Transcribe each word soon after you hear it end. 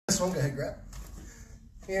one. Go ahead, grab.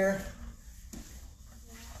 Here.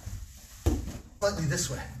 Slightly this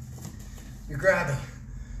way. You're grabbing.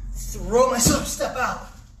 Throw myself, step out.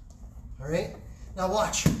 All right? Now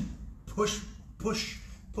watch. Push, push,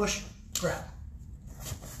 push, grab.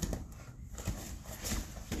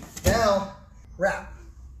 Now, wrap.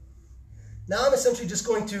 Now I'm essentially just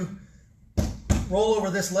going to roll over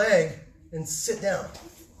this leg and sit down.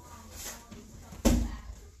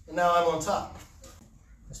 And now I'm on top.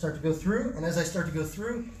 I start to go through, and as I start to go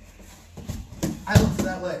through, I look for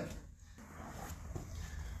that leg.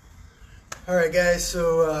 All right, guys,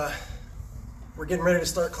 so we're getting ready to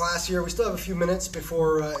start class here. We still have a few minutes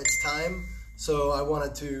before it's time, so I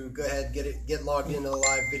wanted to go ahead and get logged into the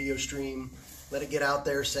live video stream, let it get out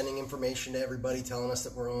there, sending information to everybody, telling us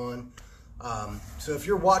that we're on. So if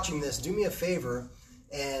you're watching this, do me a favor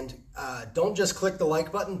and don't just click the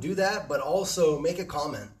like button, do that, but also make a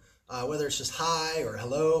comment, whether it's just hi or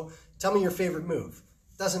hello. Tell me your favorite move.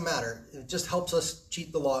 Doesn't matter. It just helps us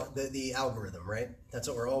cheat the algorithm, right? That's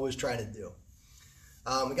what we're always trying to do.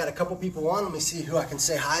 We got a couple people on. Let me see who I can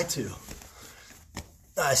say hi to.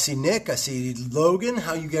 I see Nick. I see Logan.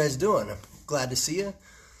 How you guys doing? I'm glad to see you.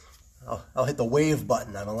 I'll hit the wave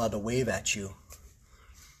button. I'm allowed to wave at you.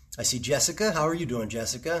 I see Jessica. How are you doing,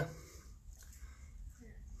 Jessica?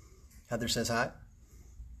 Heather says hi.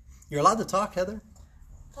 You're allowed to talk, Heather.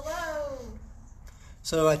 Hello.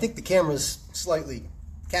 So I think the camera's slightly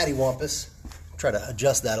cattywampus. Try to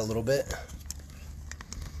adjust that a little bit.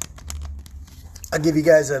 I'll give you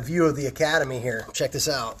guys a view of the academy here. Check this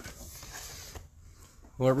out.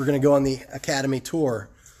 We're going to go on the academy tour.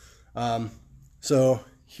 So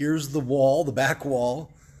here's the wall, the back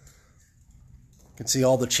wall. You can see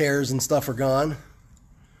all the chairs and stuff are gone.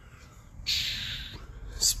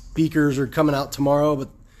 Speakers are coming out tomorrow, but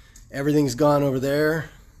everything's gone over there.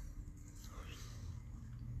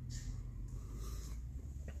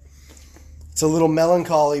 It's a little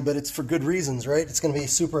melancholy, but it's for good reasons, right? It's going to be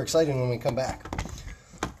super exciting when we come back.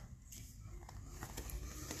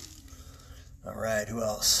 All right, who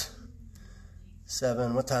else?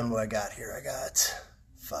 7, what time do I got here? I got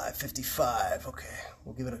 5:55. Okay,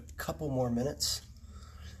 we'll give it a couple more minutes.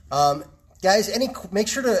 Guys, make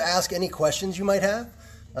sure to ask any questions you might have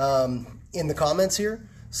in the comments here,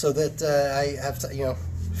 so that I have to,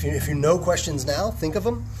 if you know questions now, think of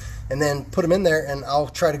them, and then put them in there, and I'll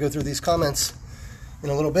try to go through these comments in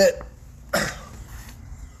a little bit.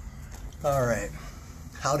 All right.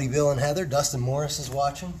 Howdy, Bill and Heather. Dustin Morris is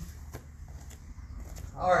watching.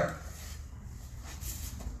 All right.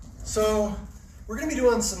 So we're going to be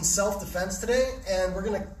doing some self-defense today, and we're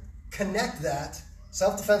going to connect that,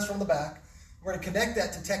 self-defense from the back, we're going to connect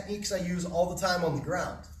that to techniques I use all the time on the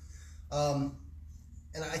ground.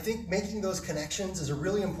 And I think making those connections is a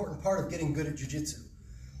really important part of getting good at jiu-jitsu.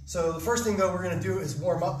 So the first thing, though, we're going to do is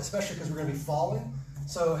warm up, especially because we're going to be falling.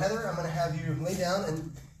 So Heather, I'm going to have you lay down,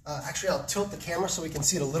 and actually I'll tilt the camera so we can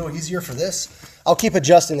see it a little easier for this. I'll keep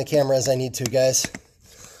adjusting the camera as I need to, guys.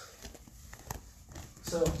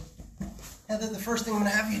 So Heather, the first thing I'm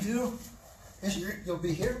going to have you do is you'll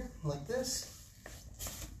be here like this.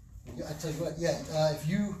 I tell you what, if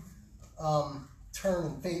you turn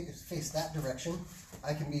and face that direction,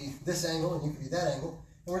 I can be this angle and you can be that angle.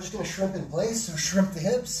 And we're just going to shrimp in place, so shrimp the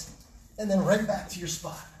hips, and then right back to your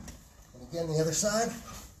spot. And again, the other side.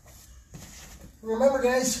 Remember,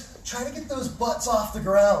 guys, try to get those butts off the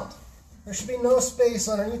ground. There should be no space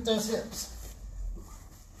underneath those hips.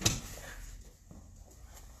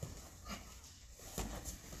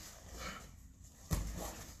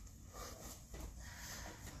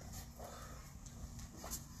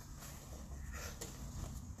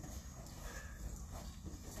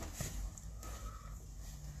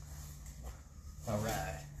 All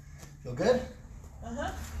right. Feel good?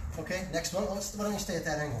 Uh-huh. Okay, next one. Why don't you stay at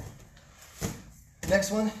that angle?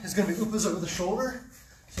 Next one is going to be upas over the shoulder.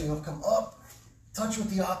 So you'll come up, touch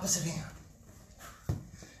with the opposite hand.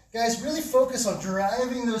 Guys, really focus on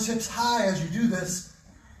driving those hips high as you do this,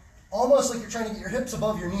 almost like you're trying to get your hips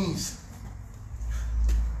above your knees.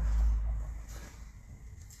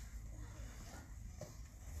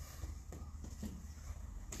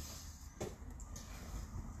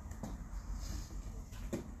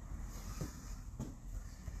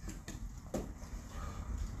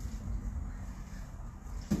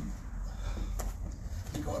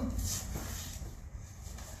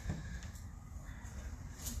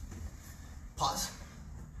 Pause.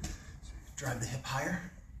 Drive the hip higher.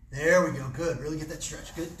 There we go. Good. Really get that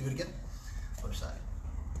stretch. Good. Do it again. Other side.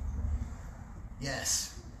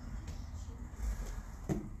 Yes.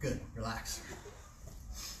 Good. Relax.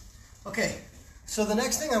 Okay. So the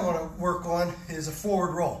next thing I want to work on is a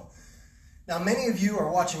forward roll. Now many of you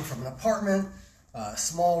are watching from an apartment, a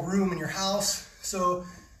small room in your house. So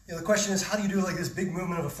the question is, how do you do like this big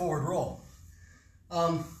movement of a forward roll? I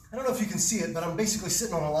don't know if you can see it, but I'm basically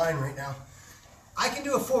sitting on a line right now. I can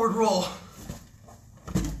do a forward roll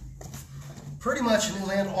pretty much and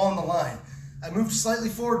land on the line. I moved slightly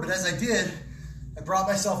forward, but as I did, I brought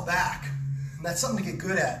myself back. And that's something to get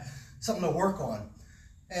good at, something to work on.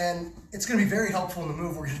 And it's going to be very helpful in the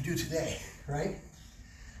move we're going to do today, right?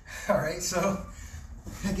 All right, so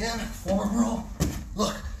again, forward roll.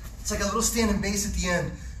 Look, it's like a little standing base at the end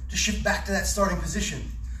to shift back to that starting position.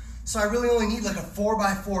 So I really only need like a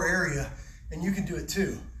 4x4 area, and you can do it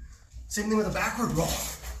too. Same thing with a backward roll.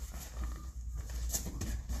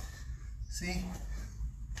 See?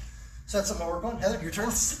 So that's something to work on. Heather, your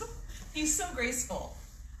turn. He's so graceful.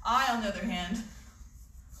 I, on the other hand,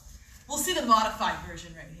 we'll see the modified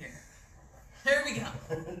version right here. There we go.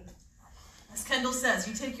 As Kendall says,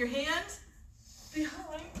 you take your hand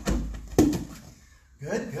behind.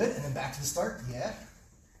 Good, good. And then back to the start. Yeah.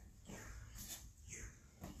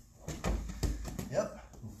 Yep.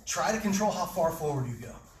 Try to control how far forward you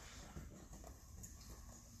go.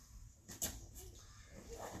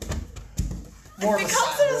 More of a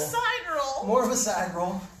side roll. More of a side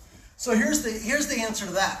roll. So here's the answer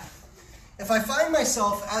to that. If I find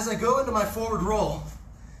myself, as I go into my forward roll,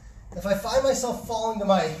 if I find myself falling to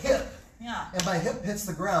my hip, and my hip hits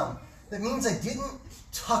the ground, that means I didn't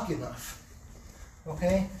tuck enough.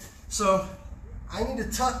 Okay? So I need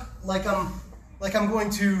to tuck like I'm going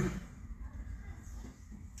to,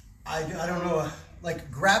 I don't know, like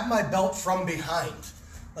grab my belt from behind,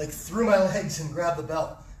 like through my legs and grab the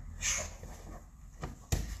belt.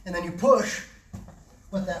 And then you push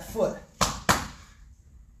with that foot.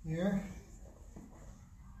 Here.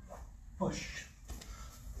 Push.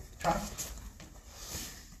 Try.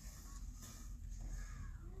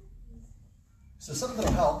 So something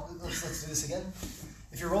that'll help, let's do this again.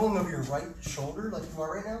 If you're rolling over your right shoulder like you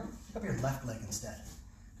are right now, pick up your left leg instead.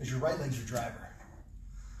 Because your right leg's your driver.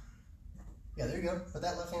 Yeah, there you go. Put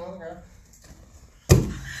that left hand on the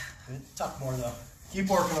ground. Good. Tuck more though. Keep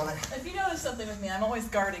working on it. If you notice something with me, I'm always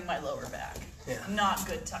guarding my lower back. Yeah. Not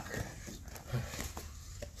good tucker.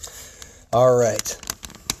 All right.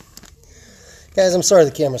 Guys, I'm sorry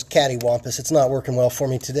the camera's cattywampus. It's not working well for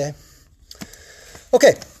me today.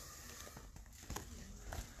 Okay.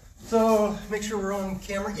 So make sure we're on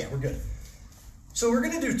camera. Yeah, we're good. So we're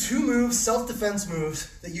going to do two moves, self-defense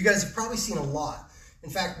moves, that you guys have probably seen a lot. In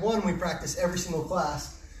fact, one we practice every single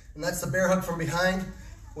class, and that's the bear hug from behind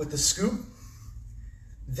with the scoop.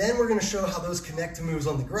 Then we're going to show how those connect to moves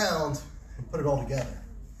on the ground and put it all together.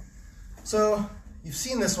 So you've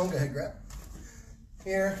seen this one. Go ahead, grab.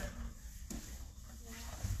 Here.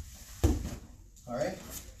 All right.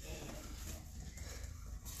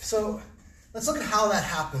 So let's look at how that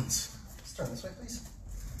happens. Let's turn this way, please.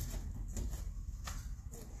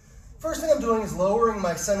 First thing I'm doing is lowering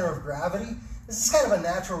my center of gravity. This is kind of a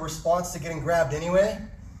natural response to getting grabbed anyway.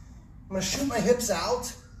 I'm going to shoot my hips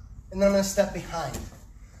out, and then I'm going to step behind.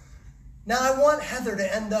 Now I want Heather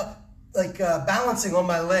to end up like balancing on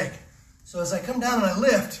my leg. So as I come down and I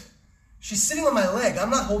lift, she's sitting on my leg. I'm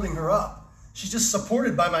not holding her up. She's just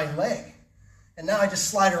supported by my leg. And now I just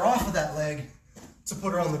slide her off of that leg to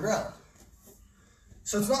put her on the ground.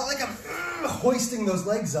 So it's not like I'm hoisting those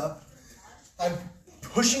legs up. I'm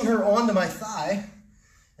pushing her onto my thigh,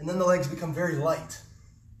 and then the legs become very light.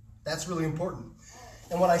 That's really important.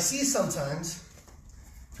 And what I see sometimes,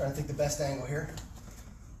 trying to think the best angle here.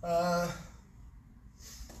 Trying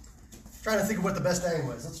to think of what the best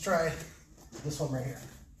angle is. Let's try this one right here.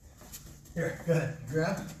 Here, go ahead,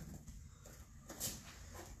 grab.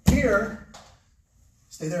 Here,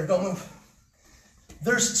 stay there, don't move.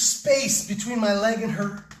 There's space between my leg and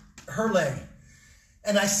her leg.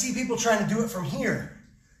 And I see people trying to do it from here.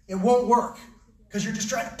 It won't work because you're just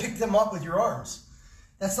trying to pick them up with your arms.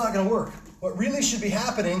 That's not going to work. What really should be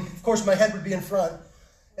happening, of course my head would be in front,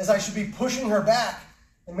 is I should be pushing her back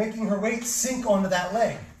and making her weight sink onto that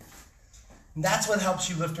leg. And that's what helps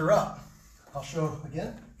you lift her up. I'll show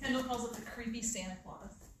again. Kendall calls it the creepy Santa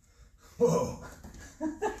Claus. Whoa.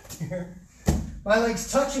 Here. My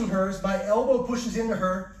leg's touching hers, my elbow pushes into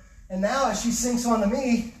her, and now as she sinks onto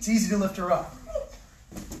me, it's easy to lift her up.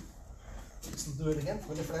 Let's do it again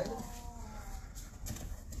from a different angle.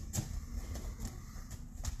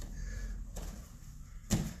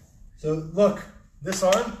 So look, this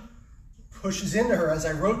arm pushes into her as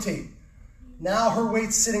I rotate. Now her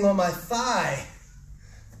weight's sitting on my thigh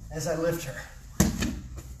as I lift her.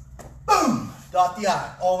 Boom! Dot the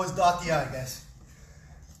I. Always dot the I, guys.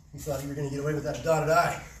 You thought you were going to get away with that dotted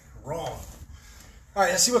I. Wrong. All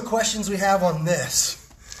right, let's see what questions we have on this.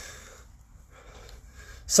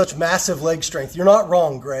 Such massive leg strength. You're not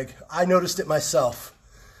wrong, Greg. I noticed it myself.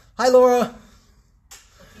 Hi, Laura.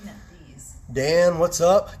 Looking at these. Dan, what's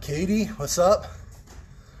up? Katie, what's up?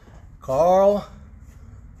 Carl.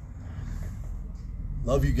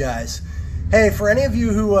 Love you guys. Hey, for any of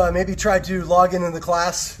you who maybe tried to log into the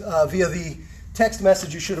class via the text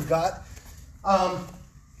message you should have got,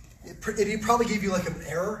 it probably gave you like an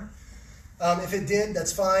error. If it did,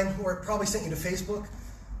 that's fine. Or it probably sent you to Facebook.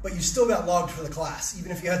 But you still got logged for the class,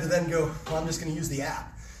 even if you had to then go, well, I'm just going to use the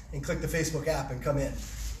app and click the Facebook app and come in.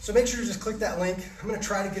 So make sure to just click that link. I'm going to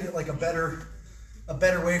try to get it like a better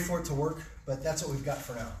way for it to work, but that's what we've got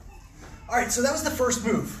for now. All right, so that was the first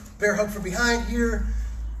move. Bear hug from behind here,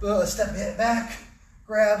 step back,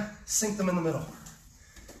 grab, sink them in the middle.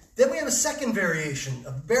 Then we have a second variation,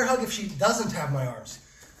 a bear hug if she doesn't have my arms.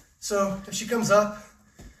 So if she comes up,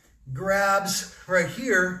 grabs right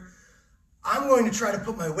here, I'm going to try to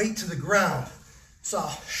put my weight to the ground. So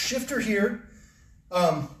I'll shift her here,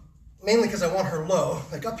 mainly because I want her low.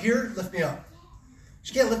 Like up here, lift me up.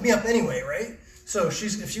 She can't lift me up anyway, right? So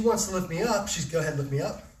if she wants to lift me up, she's go ahead and lift me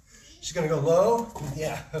up. She's going to go low.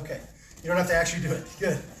 Yeah, okay. You don't have to actually do it.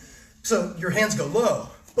 Good. So your hands go low.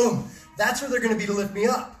 Boom. That's where they're going to be to lift me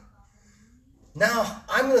up. Now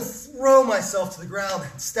I'm going to throw myself to the ground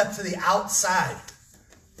and step to the outside.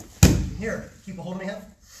 Here, keep a hold of me, hand.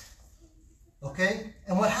 Okay?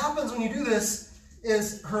 And what happens when you do this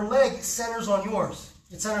is her leg centers on yours.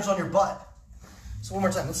 It centers on your butt. So one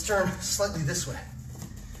more time. Let's turn slightly this way.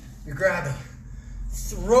 You're grabbing.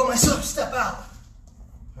 Throw myself, step out.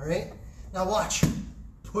 All right? Now watch.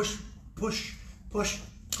 Push, push, push,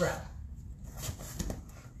 grab.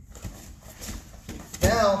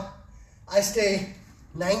 Now, I stay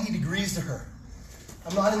 90 degrees to her.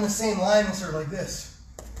 I'm not in the same line as her like this.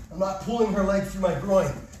 I'm not pulling her leg through my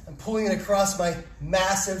groin. I'm pulling it across my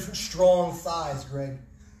massive, strong thighs, Greg.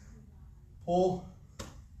 Pull,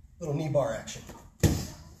 little knee bar action.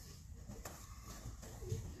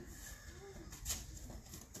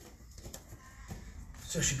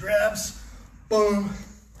 So she grabs, boom,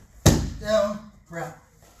 down, grab,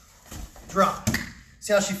 drop.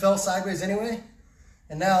 See how she fell sideways anyway?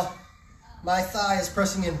 And now my thigh is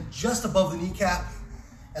pressing in just above the kneecap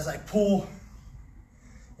as I pull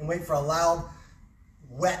and wait for a loud,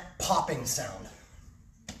 wet popping sound.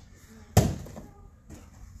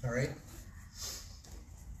 All right.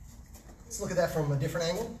 Let's look at that from a different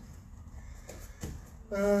angle.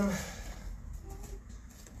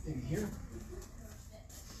 Maybe here.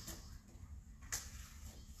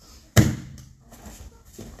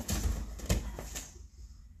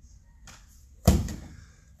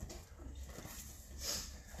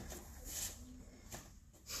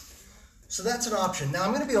 So that's an option. Now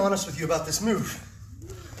I'm going to be honest with you about this move.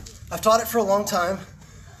 I've taught it for a long time,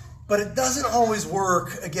 but it doesn't always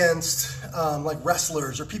work against like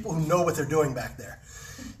wrestlers or people who know what they're doing back there.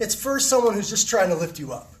 It's for someone who's just trying to lift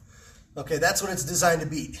you up. Okay, that's what it's designed to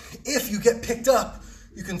be. If you get picked up,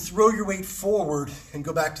 you can throw your weight forward and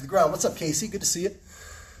go back to the ground. What's up, Casey? Good to see you.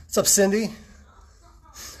 What's up, Cindy?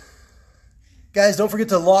 Guys, don't forget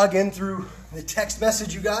to log in through the text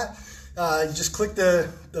message you got. You just click the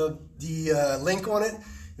link on it,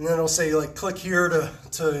 and then it'll say like click here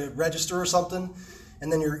to register or something,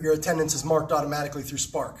 and then your attendance is marked automatically through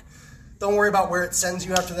Spark. Don't worry about where it sends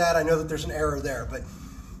you after that. I know that there's an error there, but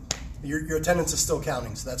your attendance is still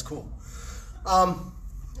counting, so that's cool. All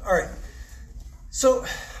right, so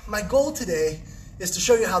my goal today is to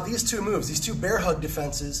show you how these two moves, these two bear hug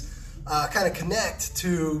defenses, kind of connect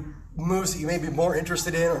to moves that you may be more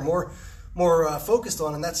interested in or more focused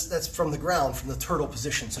on, and that's from the ground, from the turtle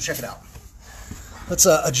position. So check it out. Let's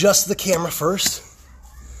adjust the camera first.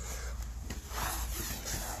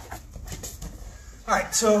 All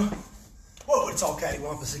right, so, whoa, it's all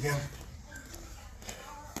cattywampus again.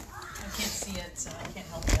 I can't see it, so I can't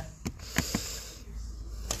help you.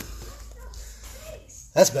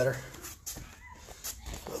 That's better.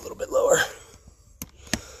 Go a little bit lower.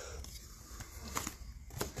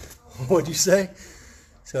 What'd you say?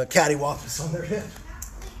 So a cattywampus on their hip.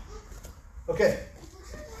 Okay.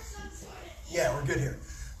 Yeah, we're good here.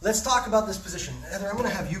 Let's talk about this position. Heather, I'm going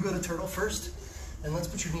to have you go to turtle first, and let's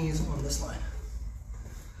put your knees on this line.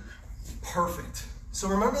 Perfect. So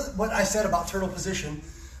remember what I said about turtle position.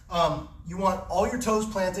 You want all your toes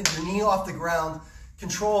planted, your knee off the ground,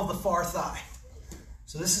 control of the far thigh.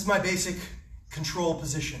 So this is my basic control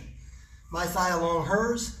position. My thigh along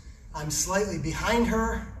hers. I'm slightly behind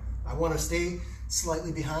her. I want to stay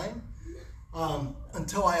slightly behind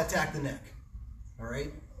until I attack the neck. All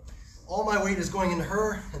right? all my weight is going into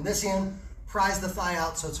her, and this hand pries the thigh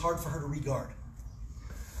out so it's hard for her to re-guard.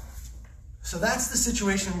 So that's the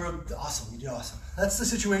situation awesome, you did awesome. That's the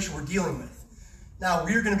situation we're dealing with. Now,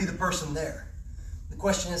 we're gonna be the person there. The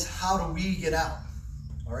question is, how do we get out,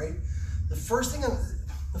 all right? The first thing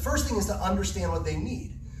is to understand what they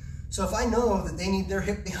need. So if I know that they need their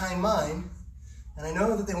hip behind mine, and I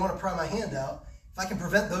know that they want to pry my hand out, if I can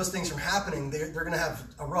prevent those things from happening, they're going to have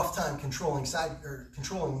a rough time controlling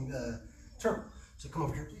turtle. So come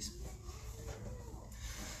over here, please.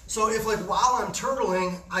 So if, like, while I'm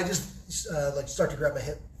turtling, I just like start to grab my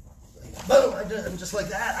hip, like, boom, I'm just like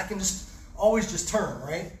that. I can just always just turn,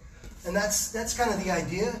 right? And that's kind of the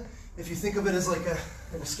idea. If you think of it as like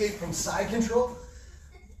an escape from side control,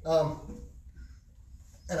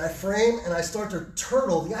 and I frame and I start to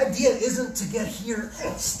turtle, the idea isn't to get here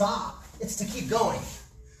and stop. It's to keep going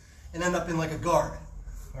and end up in like a guard,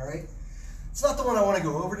 all right? It's not the one I want to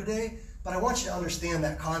go over today, but I want you to understand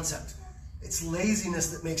that concept. It's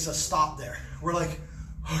laziness that makes us stop there. We're like,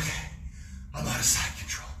 okay, I'm out of side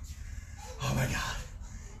control. Oh my God.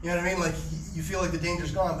 You know what I mean? Like, you feel like the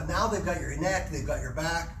danger's gone, but now they've got your neck, they've got your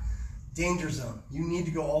back. Danger zone. You need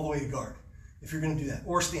to go all the way to guard if you're going to do that,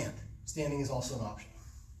 or stand. Standing is also an option.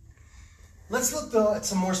 Let's look though at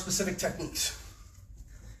some more specific techniques.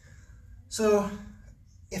 So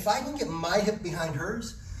if I can get my hip behind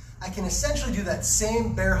hers, I can essentially do that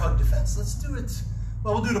same bear hug defense. Let's do it,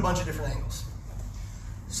 well, we'll do it a bunch of different angles.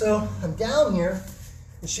 So I'm down here,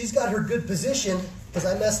 and she's got her good position because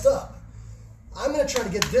I messed up. I'm going to try to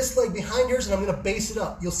get this leg behind hers, and I'm going to base it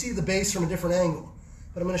up. You'll see the base from a different angle.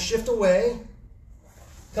 But I'm going to shift away,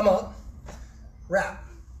 come up, wrap.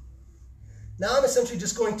 Now I'm essentially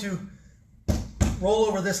just going to roll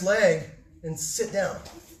over this leg and sit down.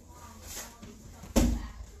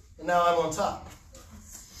 And now I'm on top.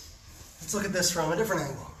 Let's look at this from a different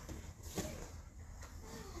angle.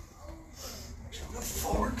 Actually, I'm going to go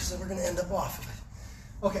forward because then we're going to end up off of it.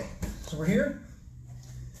 Okay, so we're here.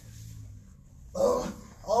 Oh,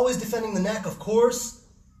 always defending the neck, of course.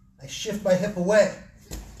 I shift my hip away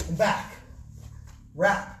and back.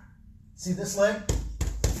 Wrap. See this leg?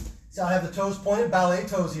 See how I have the toes pointed? Ballet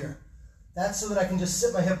toes here. That's so that I can just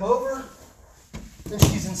sit my hip over, then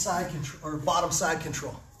she's in side control, or bottom side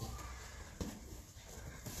control.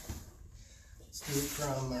 Let's do it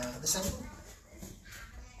from this angle.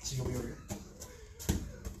 So you'll be over here.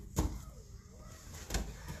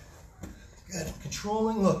 Good.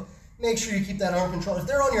 Controlling. Look, make sure you keep that arm control. If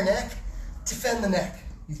they're on your neck, defend the neck.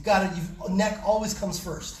 You've got to, neck always comes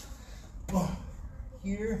first. Boom.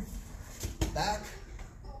 Here, back,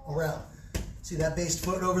 around. See that based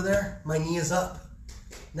foot over there? My knee is up.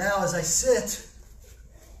 Now as I sit,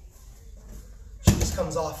 she just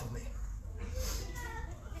comes off of me.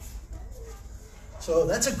 So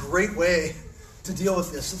that's a great way to deal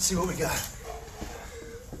with this. Let's see what we got.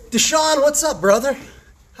 Deshaun, what's up, brother?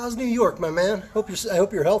 How's New York, my man? I hope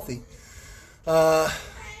you're healthy.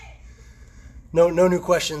 No new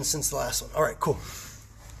questions since the last one. All right, cool.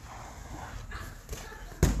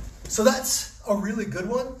 So that's a really good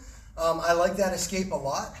one. I like that escape a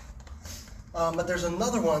lot. But there's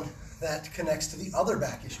another one that connects to the other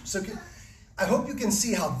back issue. So I hope you can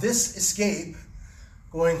see how this escape,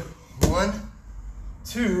 going 1,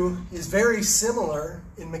 2, is very similar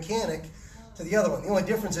in mechanic to the other one. The only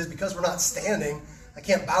difference is because we're not standing, I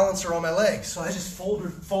can't balance her on my legs. So I just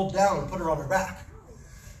fold down and put her on her back.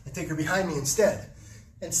 I take her behind me instead.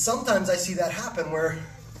 And sometimes I see that happen where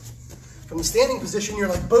from the standing position, you're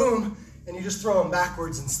like, boom, and you just throw them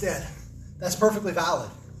backwards instead. That's perfectly valid.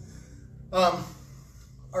 All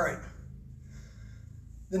right.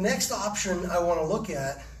 The next option I want to look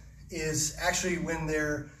at is actually when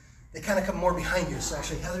they kind of come more behind you. So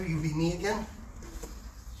actually, Heather, you be me again.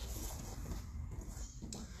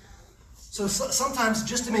 So sometimes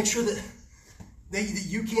just to make sure that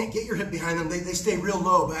you can't get your hip behind them, they stay real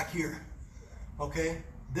low back here. Okay?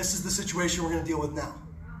 This is the situation we're going to deal with now.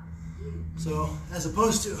 So as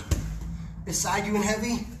opposed to beside you and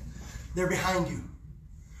heavy, they're behind you.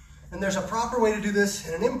 And there's a proper way to do this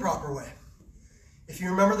and an improper way. If you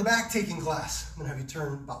remember the back taking class, I'm going to have you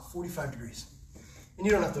turn about 45 degrees. And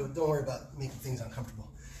you don't worry about making things uncomfortable.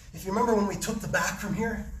 If you remember when we took the back from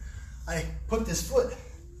here, I put this foot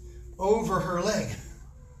over her leg.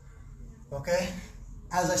 Okay?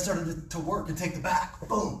 As I started to work and take the back,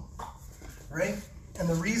 boom, right? And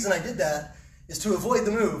the reason I did that is to avoid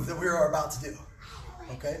the move that we are about to do,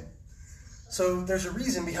 okay? So there's a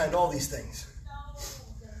reason behind all these things.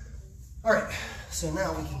 All right, so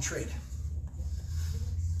now we can trade.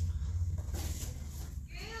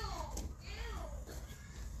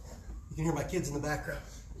 You can hear my kids in the background.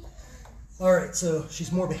 All right, so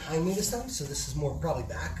she's more behind me this time, so this is more probably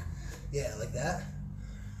back. Yeah, like that.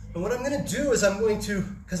 And what I'm gonna do is I'm going to,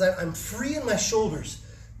 because I'm free in my shoulders,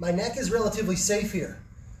 my neck is relatively safe here.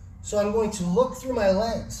 So I'm going to look through my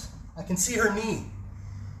legs. I can see her knee.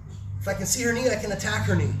 If I can see her knee, I can attack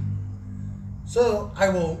her knee. So I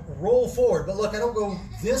will roll forward, but look, I don't go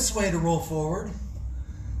this way to roll forward.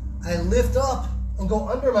 I lift up and go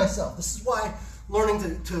under myself. This is why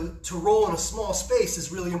learning to roll in a small space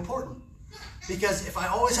is really important. Because if I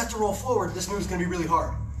always have to roll forward, this move is going to be really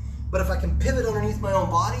hard. But if I can pivot underneath my own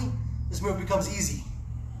body, this move becomes easy.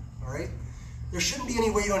 All right? There shouldn't be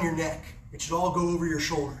any weight on your neck. It should all go over your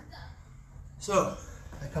shoulder. So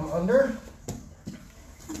I come under,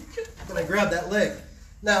 and I grab that leg.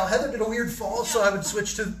 Now, Heather did a weird fall, so I would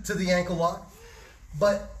switch to the ankle lock.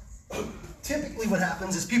 But typically what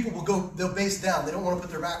happens is people will go, they'll base down. They don't want to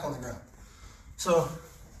put their back on the ground. So,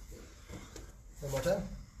 one more time.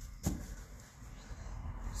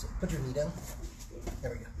 So put your knee down. There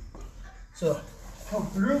we go. So come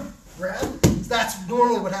through, grab. That's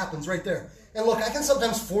normally what happens right there. And look, I can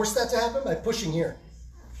sometimes force that to happen by pushing here.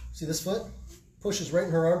 See this foot? Pushes right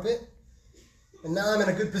in her armpit. And now I'm in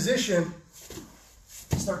a good position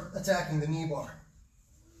to start attacking the knee bar.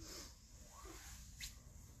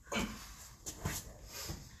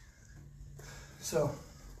 So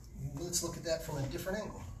let's look at that from a different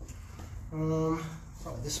angle.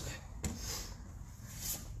 Probably this way.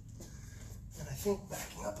 And I think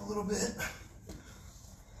backing up a little bit.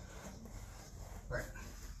 Right.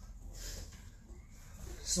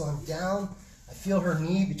 So I'm down. I feel her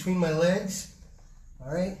knee between my legs.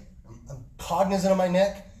 All right. I'm cognizant of my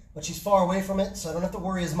neck, but she's far away from it, so I don't have to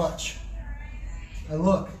worry as much. I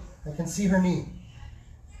look. I can see her knee.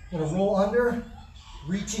 I'm going to roll under,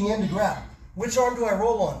 reaching in to grab. Which arm do I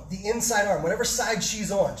roll on? The inside arm, whatever side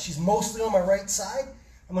she's on. She's mostly on my right side.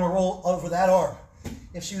 I'm going to roll over that arm.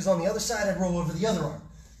 If she was on the other side, I'd roll over the other arm.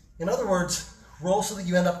 In other words, roll so that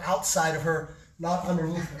you end up outside of her, not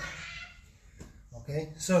underneath her. Okay,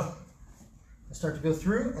 so I start to go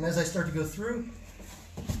through, and as I start to go through,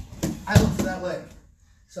 I look for that leg.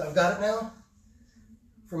 So I've got it now.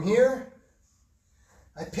 From here,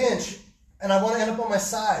 I pinch, and I want to end up on my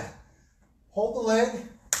side. Hold the leg,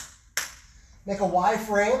 make a Y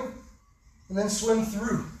frame, and then swim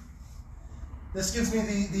through. This gives me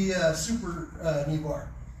the super knee bar.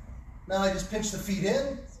 Now I just pinch the feet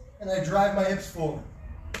in, and I drive my hips forward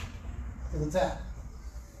for the tap.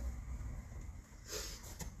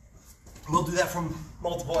 We'll do that from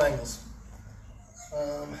multiple angles.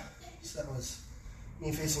 So that was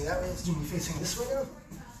me facing that way. Let's do me facing this way now,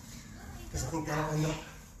 because I think that'll end up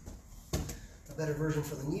a better version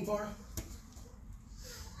for the knee bar.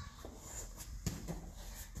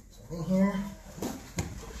 So in here,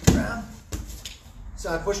 grab. So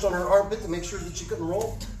I pushed on her armpit to make sure that she couldn't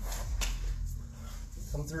roll.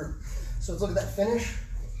 Come through. So let's look at that finish.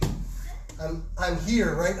 I'm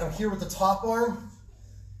here, right? I'm here with the top arm,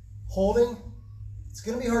 holding. It's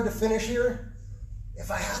going to be hard to finish here. If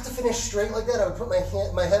I had to finish straight like that, I would put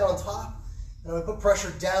my head on top, and I would put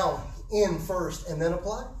pressure down in first and then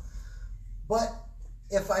apply. But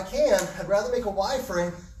if I can, I'd rather make a Y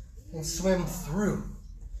frame and swim through,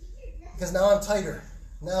 because now I'm tighter.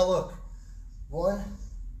 Now look, 1,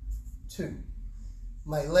 2.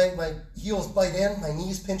 My leg, my heels bite in, my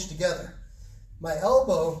knees pinch together. My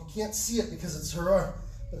elbow, can't see it because it's her arm,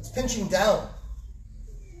 but it's pinching down.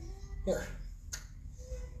 Here.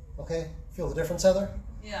 Okay, feel the difference, Heather?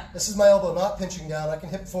 Yeah. This is my elbow not pinching down. I can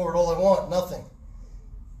hip forward all I want, nothing.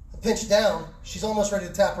 I pinch down, she's almost ready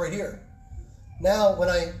to tap right here. Now when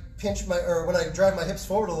I pinch when I drive my hips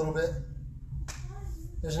forward a little bit,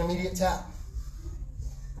 there's an immediate tap.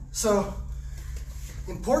 So,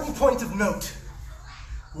 important point of note,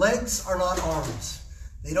 legs are not arms.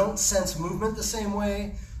 They don't sense movement the same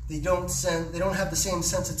way. They don't have the same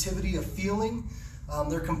sensitivity of feeling.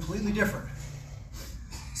 They're completely different.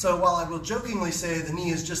 So while I will jokingly say the knee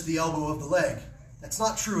is just the elbow of the leg, that's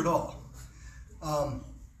not true at all.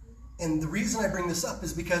 And the reason I bring this up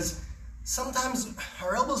is because sometimes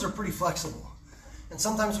our elbows are pretty flexible. And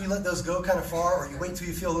sometimes we let those go kind of far, or you wait till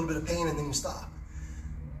you feel a little bit of pain and then you stop.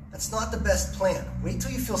 That's not the best plan. Wait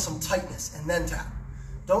till you feel some tightness and then tap.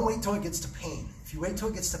 Don't wait till it gets to pain. If you wait till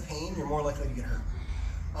it gets to pain, you're more likely to get hurt.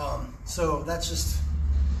 So that's just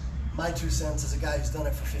my 2 cents as a guy who's done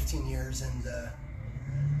it for 15 years and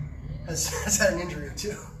has had an injury or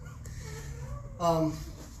 2.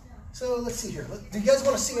 So let's see here. Do you guys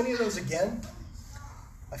want to see any of those again?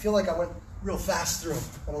 I feel like I went real fast through them.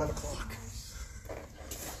 I don't have a clock.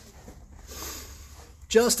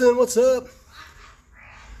 Justin, what's up?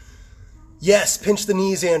 Yes, pinch the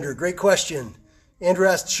knees, Andrew. Great question. Andrew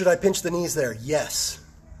asked, should I pinch the knees there? Yes.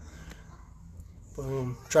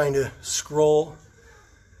 Boom. Trying to scroll.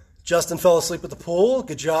 Justin fell asleep at the pool.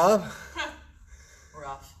 Good job.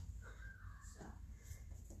 Rough.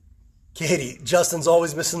 Katie, Justin's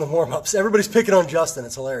always missing the warm-ups. Everybody's picking on Justin.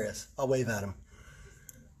 It's hilarious. I'll wave at him.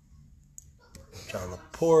 John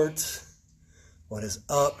Laporte. What is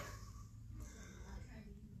up?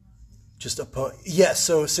 Just a yes.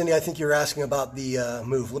 So Cindy, I think you're asking about the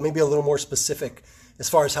move. Let me be a little more specific as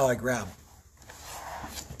far as how I grab.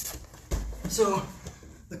 So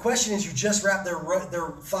the question is, you just wrap their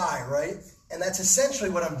thigh, right? And that's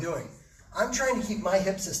essentially what I'm doing. I'm trying to keep my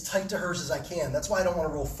hips as tight to hers as I can. That's why I don't want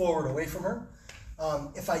to roll forward away from her.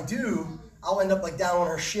 If I do, I'll end up like down on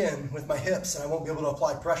her shin with my hips, and I won't be able to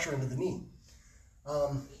apply pressure into the knee.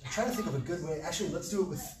 I'm trying to think of a good way. Actually, let's do it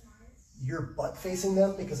with your butt facing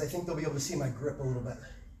them, because I think they'll be able to see my grip a little better.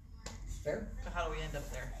 Fair? So how do we end up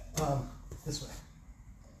there? This way.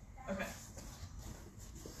 Okay.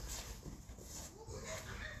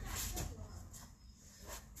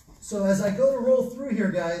 So as I go to roll through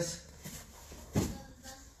here, guys,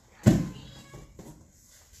 and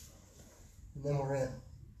then we're in.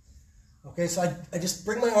 Okay, so I just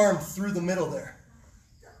bring my arm through the middle there.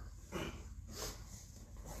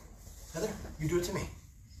 Heather, you do it to me.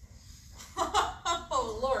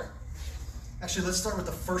 Oh, Lord. Actually, let's start with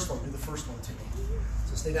the first one. Do the first one to me.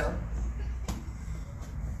 So stay down.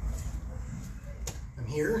 I'm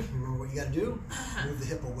here. You remember what you got to do? Move the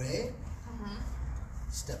hip away.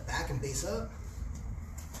 Step back and base up.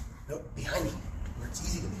 Nope, behind me, where it's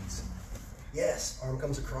easy to base. Yes, arm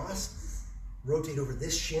comes across. Rotate over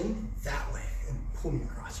this shin that way and pull me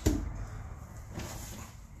across. There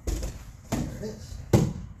it is.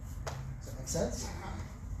 Does that make sense?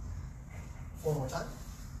 One more time.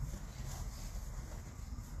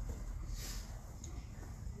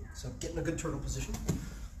 So get in a good turtle position.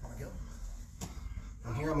 There we go.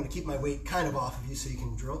 From here, I'm going to keep my weight kind of off of you so you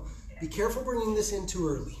can drill. Be careful bringing this in too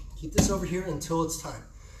early. Keep this over here until it's time.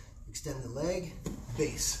 Extend the leg,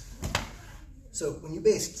 base. So when you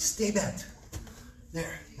base, stay bent.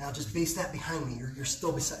 There. Now just base that behind me. You're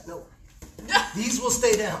still beside. No. These will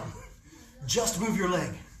stay down. Just move your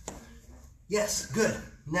leg. Yes, good.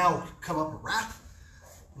 Now come up a wrap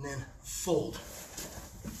and then fold.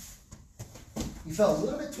 You fell a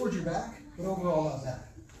little bit towards your back, but overall not bad.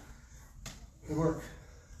 Good work.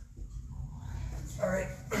 All right.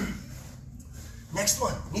 Next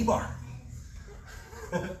one, knee bar.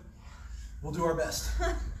 We'll do our best.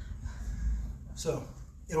 So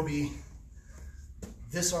it'll be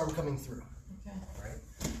this arm coming through. Okay. All right.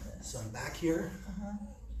 So I'm back here.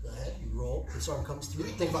 Go ahead. You roll. This arm comes through.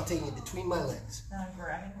 Think about taking it between my legs. Now I'm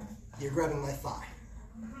grabbing. You're grabbing my thigh.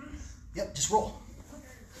 Yep. Just roll.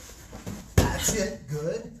 That's it.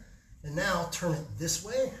 Good. And now turn it this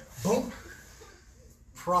way. Boom.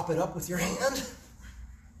 Prop it up with your hand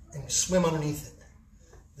and swim underneath it.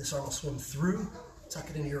 This arm will swim through. Tuck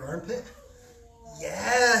it into your armpit.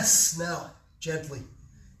 Yes. Now gently.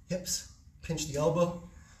 Hips. Pinch the elbow.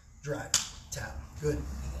 Drive. Tap. Good.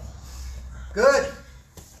 Good.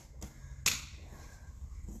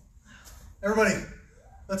 Everybody,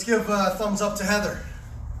 let's give a thumbs up to Heather.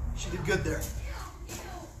 She did good there.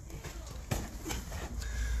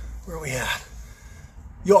 Where are we at?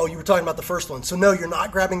 Yo, you were talking about the first one. So no, you're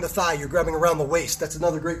not grabbing the thigh, you're grabbing around the waist. That's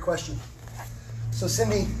another great question. So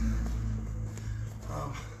Cindy,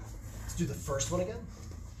 let's do the first one again.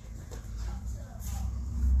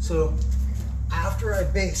 So after I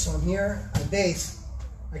base, so I'm here, I base,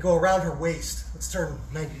 I go around her waist. Let's turn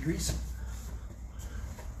 90 degrees.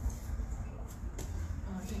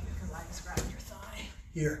 I think because I just grabbed your thigh.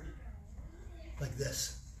 Here, like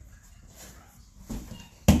this.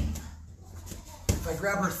 If I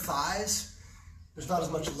grab her thighs, there's not as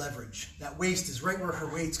much leverage. That waist is right where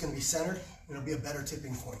her weight's going to be centered, and it'll be a better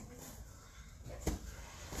tipping point.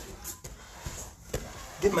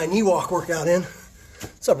 Get my knee walk workout in.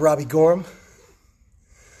 What's up, Robbie Gorham?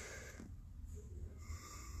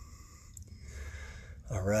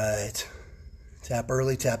 All right. Tap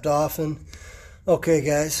early, tapped often. Okay,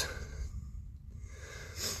 guys.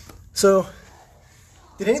 So,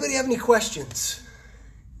 did anybody have any questions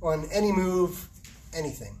on any move,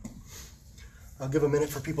 anything? I'll give a minute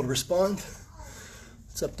for people to respond.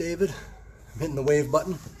 What's up, David? I'm hitting the wave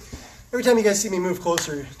button. Every time you guys see me move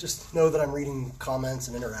closer, just know that I'm reading comments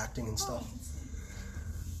and interacting and stuff.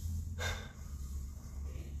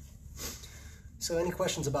 So any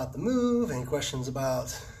questions about the move? Any questions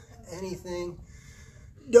about anything?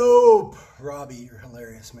 Dope! Robbie, you're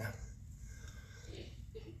hilarious, man.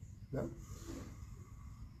 No?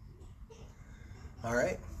 All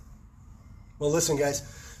right. Well, listen, guys,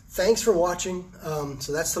 thanks for watching.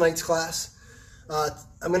 So that's tonight's class.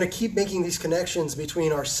 I'm going to keep making these connections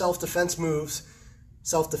between our self-defense moves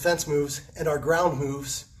and our ground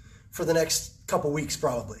moves for the next couple weeks,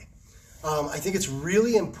 probably. I think it's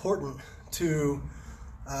really important to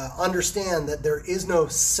understand that there is no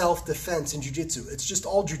self-defense in jiu-jitsu. It's just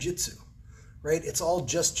all jiu-jitsu, right? It's all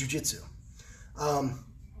just jiu-jitsu.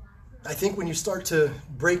 I think when you start to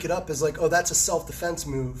break it up as like, oh, that's a self-defense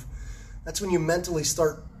move, that's when you mentally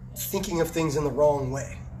start thinking of things in the wrong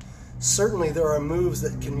way. Certainly there are moves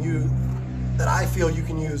that I feel you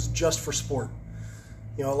can use just for sport.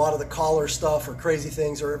 You know, a lot of the collar stuff or crazy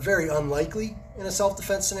things are very unlikely in a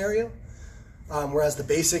self-defense scenario, whereas the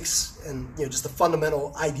basics and just the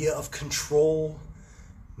fundamental idea of control,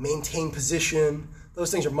 maintain position, those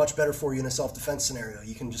things are much better for you in a self-defense scenario.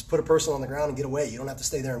 You can just put a person on the ground and get away. You don't have to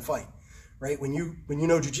stay there and fight, right? When you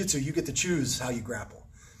know jiu-jitsu, you get to choose how you grapple.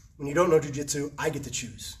 When you don't know jiu-jitsu, I get to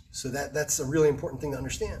choose. So that's a really important thing to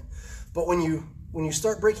understand. But when you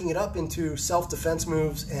start breaking it up into self-defense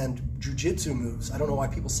moves and jiu-jitsu moves, I don't know why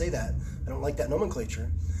people say that. I don't like that nomenclature.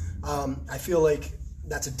 I feel like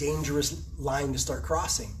that's a dangerous line to start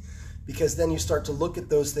crossing, because then you start to look at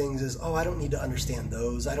those things as, oh, I don't need to understand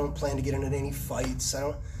those. I don't plan to get into any fights.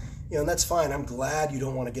 And that's fine. I'm glad you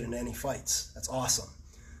don't want to get into any fights. That's awesome.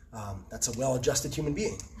 That's a well-adjusted human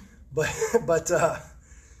being. But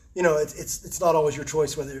it's not always your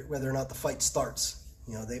choice whether or not the fight starts.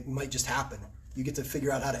 They might just happen. You get to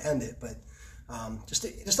figure out how to end it. But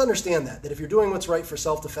just understand that if you're doing what's right for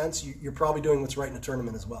self-defense, you're probably doing what's right in a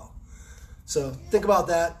tournament as well. So think about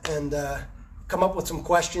that and come up with some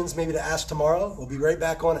questions maybe to ask tomorrow. We'll be right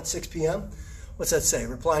back on at 6 p.m. What's that say?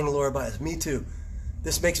 Replying to Laura Baez. Me too.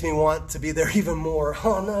 This makes me want to be there even more.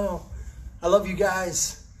 Oh no. I love you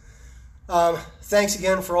guys. Thanks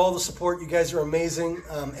again for all the support. You guys are amazing.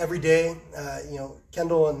 Every day,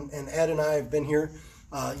 Kendall and Ed and I have been here.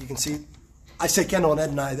 You can see, I say Kendall and Ed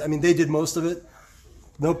and I mean, they did most of it.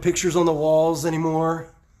 No pictures on the walls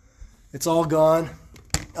anymore. It's all gone.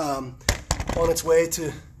 On its way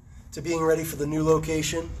to being ready for the new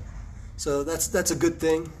location. So that's a good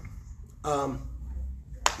thing.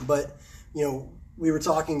 But we were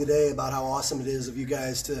talking today about how awesome it is of you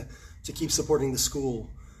guys to keep supporting the school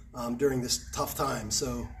during this tough time.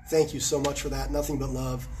 So thank you so much for that. Nothing but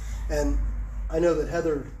love. And I know that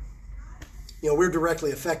Heather, we're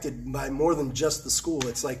directly affected by more than just the school.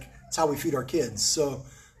 It's how we feed our kids. So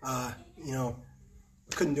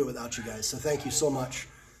couldn't do it without you guys. So thank you so much.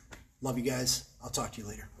 Love you guys. I'll talk to you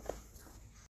later.